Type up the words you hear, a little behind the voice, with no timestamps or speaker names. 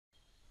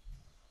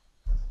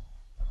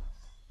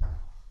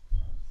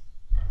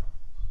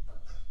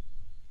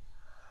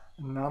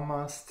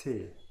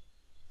Namaste.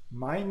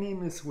 My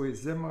name is Will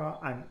Zimmer.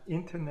 I'm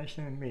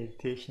International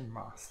Meditation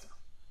Master.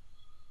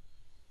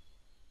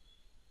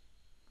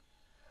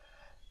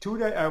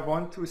 Today I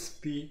want to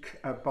speak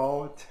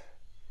about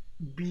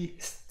be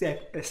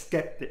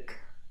skeptic.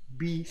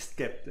 Be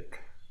skeptic.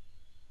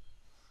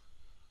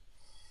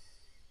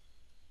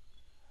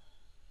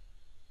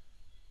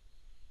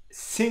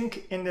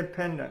 Think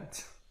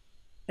independence.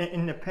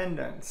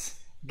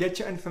 Get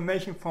your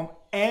information from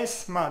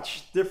as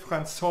much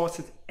different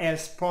sources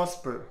as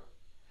possible.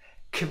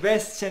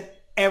 Question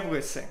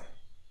everything.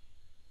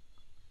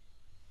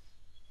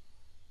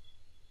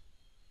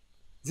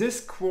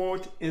 This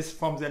quote is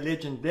from the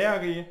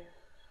legendary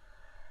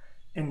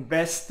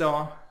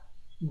investor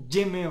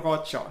Jimmy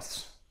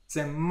Rogers,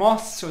 the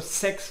most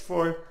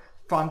successful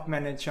fund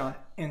manager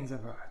in the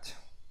world.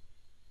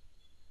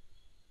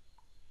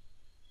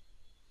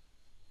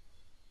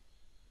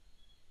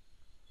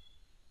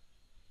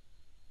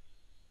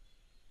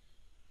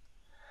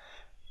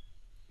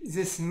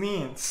 This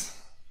means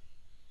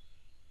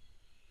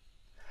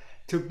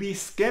to be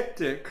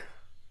skeptic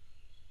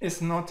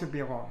is not to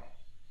be wrong.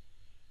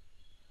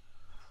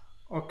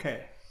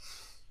 Okay,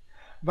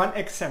 one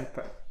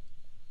example.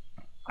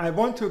 I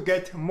want to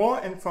get more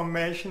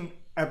information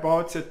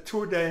about the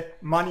two-day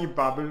money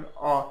bubble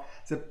or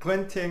the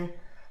printing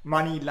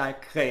money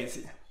like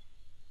crazy.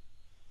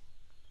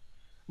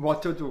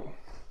 What to do?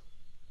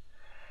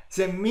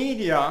 The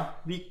media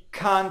we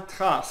can't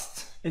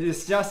trust. It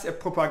is just a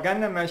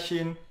propaganda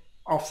machine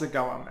of the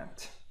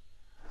government.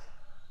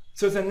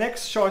 So the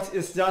next choice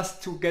is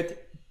just to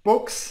get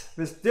books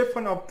with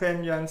different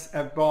opinions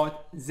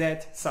about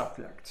that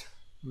subject.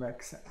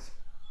 Makes sense?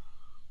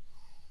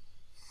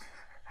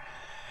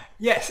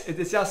 Yes, it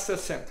is just so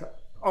simple.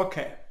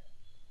 Okay.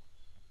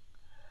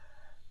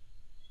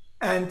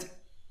 And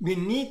we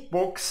need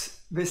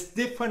books with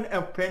different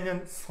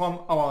opinions from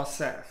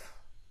ourselves.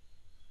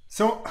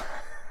 So,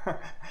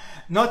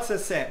 not the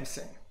same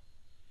thing.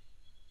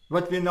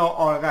 What we know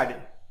already.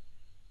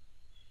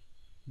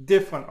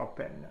 Different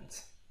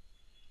opinions.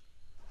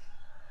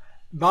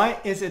 Why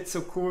is it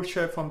so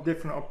crucial from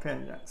different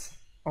opinions?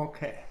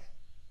 Okay.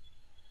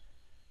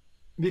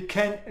 We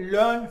can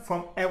learn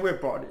from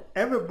everybody.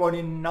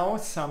 Everybody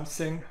knows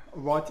something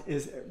what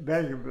is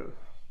valuable.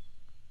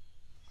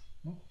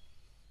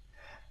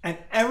 And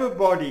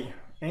everybody,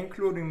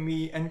 including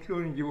me,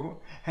 including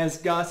you, has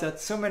gathered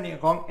so many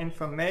wrong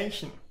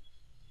information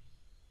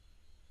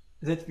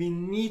that we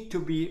need to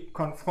be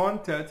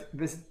confronted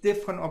with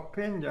different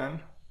opinion,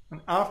 and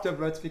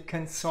afterwards we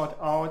can sort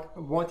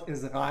out what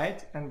is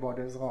right and what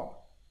is wrong.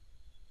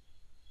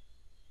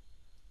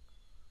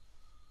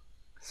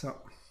 So,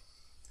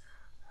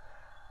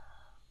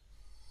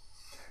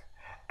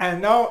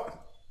 and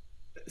now,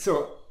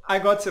 so I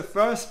got the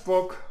first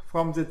book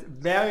from the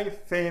very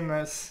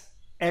famous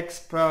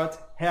expert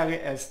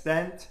Harry S.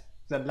 Dent,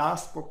 the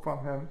last book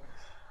from him.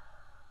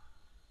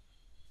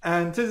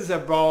 And this is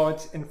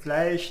about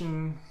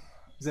inflation,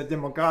 the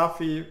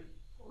demography,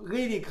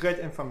 really great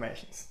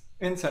information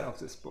inside of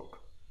this book.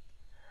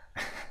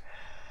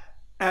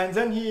 And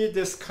then he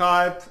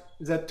described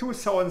the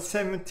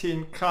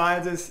 2017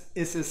 crisis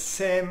is the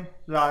same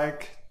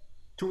like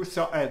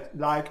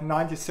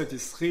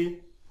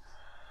 1933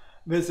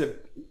 with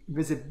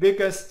the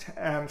biggest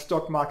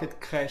stock market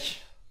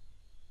crash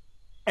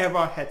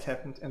ever had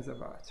happened in the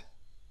world.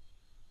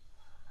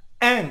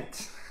 And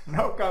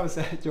now comes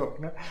a joke,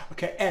 no?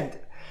 Okay, and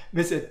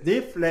with a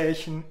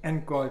deflation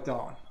and gold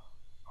down.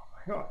 Oh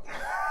my God.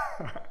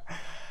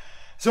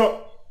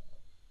 So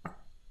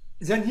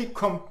then he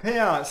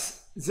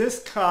compares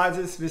this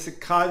crisis with the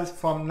crisis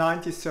from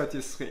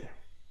 1933.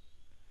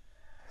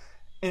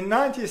 In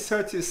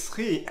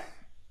 1933,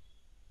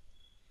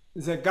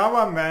 the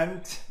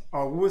government,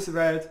 or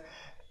Roosevelt,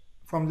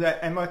 from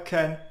the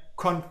American,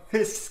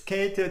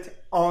 confiscated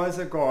all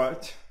the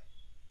gold.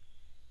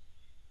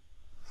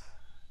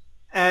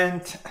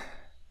 And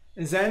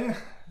then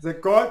the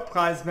gold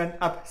price went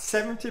up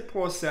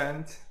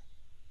 70%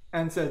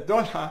 and the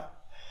dollar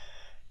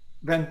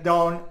went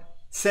down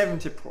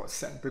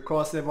 70%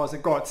 because there was a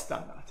gold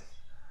standard.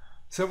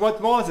 So what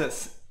was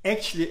this?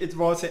 Actually, it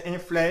was an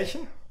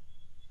inflation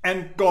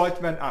and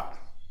gold went up.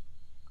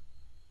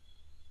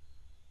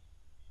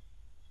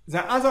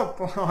 The other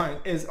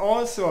point is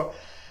also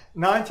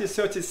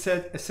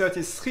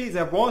 1933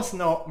 there was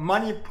no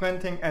money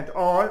printing at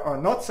all, or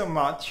not so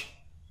much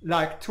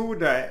like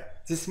today.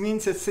 This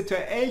means the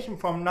situation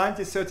from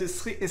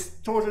 1933 is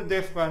totally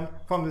different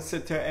from the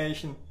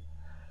situation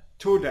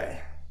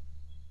today.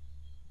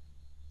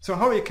 So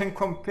how we can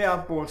compare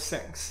both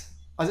things?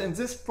 As in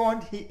this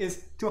point he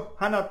is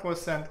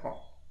 200%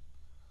 wrong.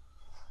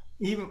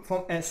 Even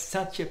from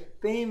such a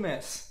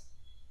famous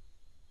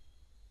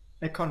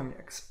economy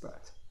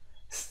expert.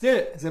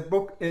 Still, the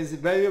book is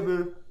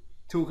valuable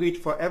to read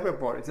for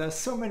everybody. There are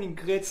so many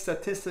great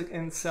statistics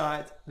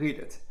inside, read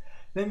it.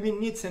 Then we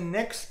need the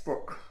next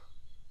book,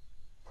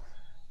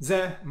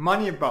 The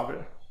Money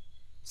Bubble.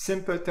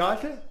 Simple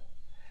title.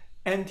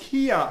 And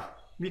here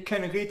we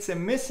can read the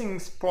missing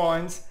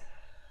points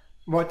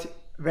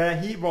where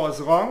he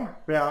was wrong,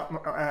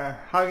 where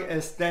Harry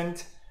S.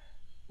 Dent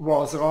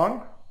was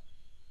wrong,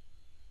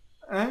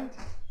 and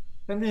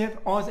then we have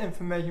all the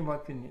information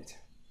what we need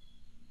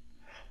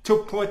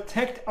to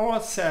protect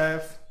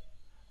ourselves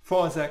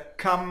for the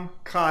come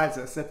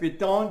crisis, that we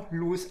don't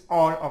lose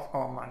all of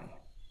our money.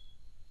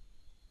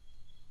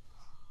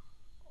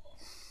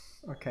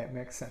 Okay,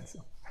 makes sense.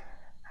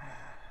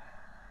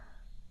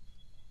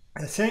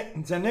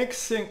 The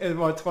next thing is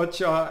what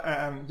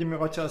Jimmy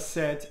Rogers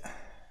said: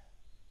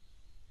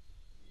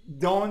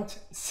 don't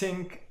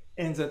think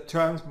in the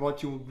terms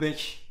what you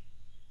wish.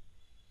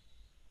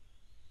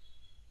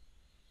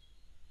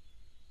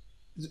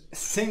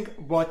 Think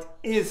what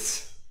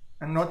is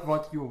and not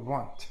what you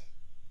want.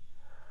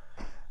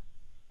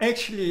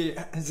 Actually,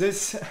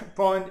 this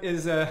point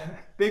is the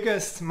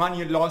biggest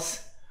money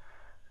loss,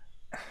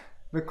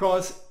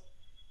 because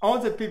all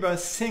the people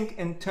think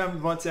in terms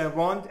of what they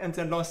want and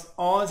they lost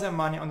all their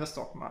money on the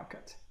stock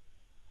market.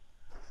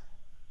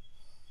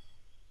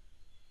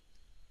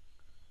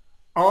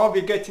 Or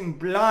we're getting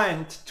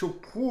blind to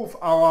prove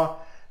our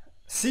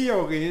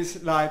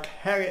theories like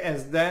Harry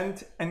S.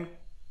 Dent and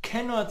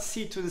cannot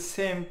see to the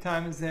same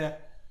time the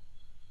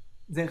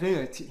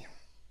reality.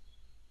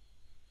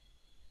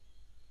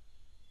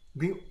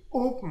 Be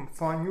open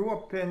for new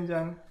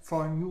opinion,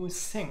 for new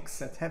things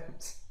that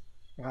happens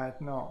right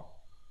now.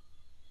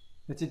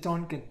 That you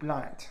don't get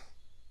blind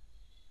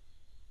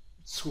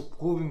through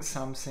proving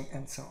something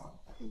and so on.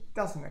 It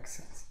doesn't make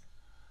sense.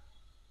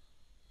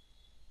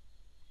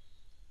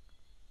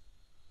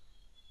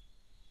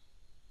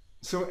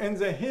 So in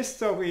the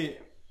history,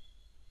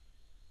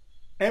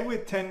 every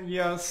 10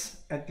 years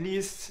at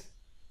least,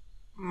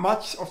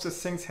 much of the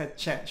things had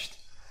changed.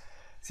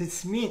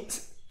 This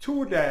means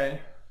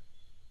today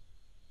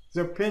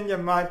the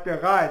opinion might be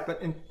right,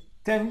 but in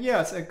 10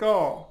 years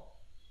ago,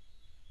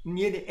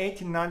 nearly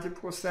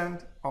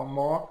 80–90% or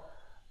more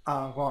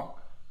are wrong.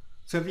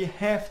 So we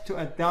have to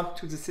adapt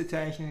to the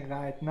situation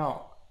right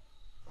now.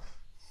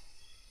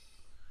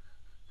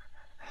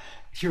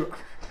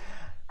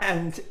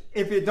 And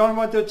if we don't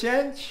want to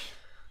change,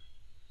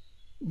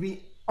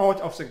 we out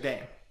of the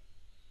game.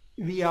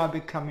 We are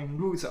becoming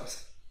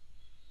losers.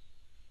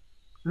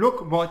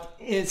 Look what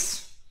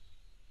is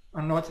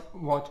and not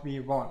what we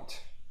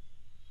want.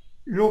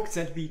 Look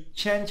that we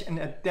change and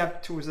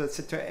adapt to the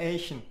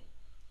situation.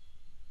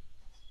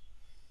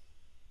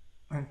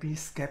 And be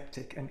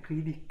skeptic and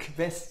really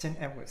question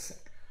everything.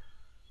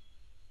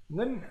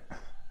 Then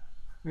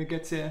we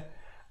get the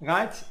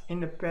right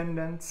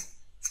independence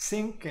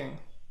thinking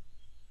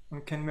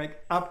and can make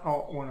up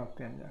our own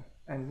opinion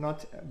and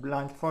not a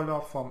blind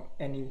follower from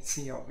any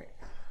theory.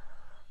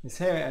 With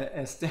Harry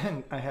S.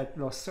 Dent, I had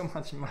lost so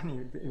much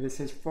money with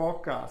his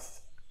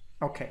forecast.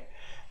 Okay.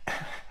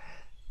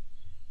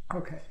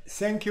 Okay,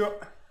 thank you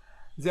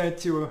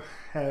that you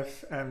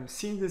have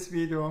seen this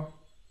video,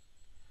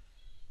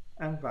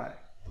 and bye.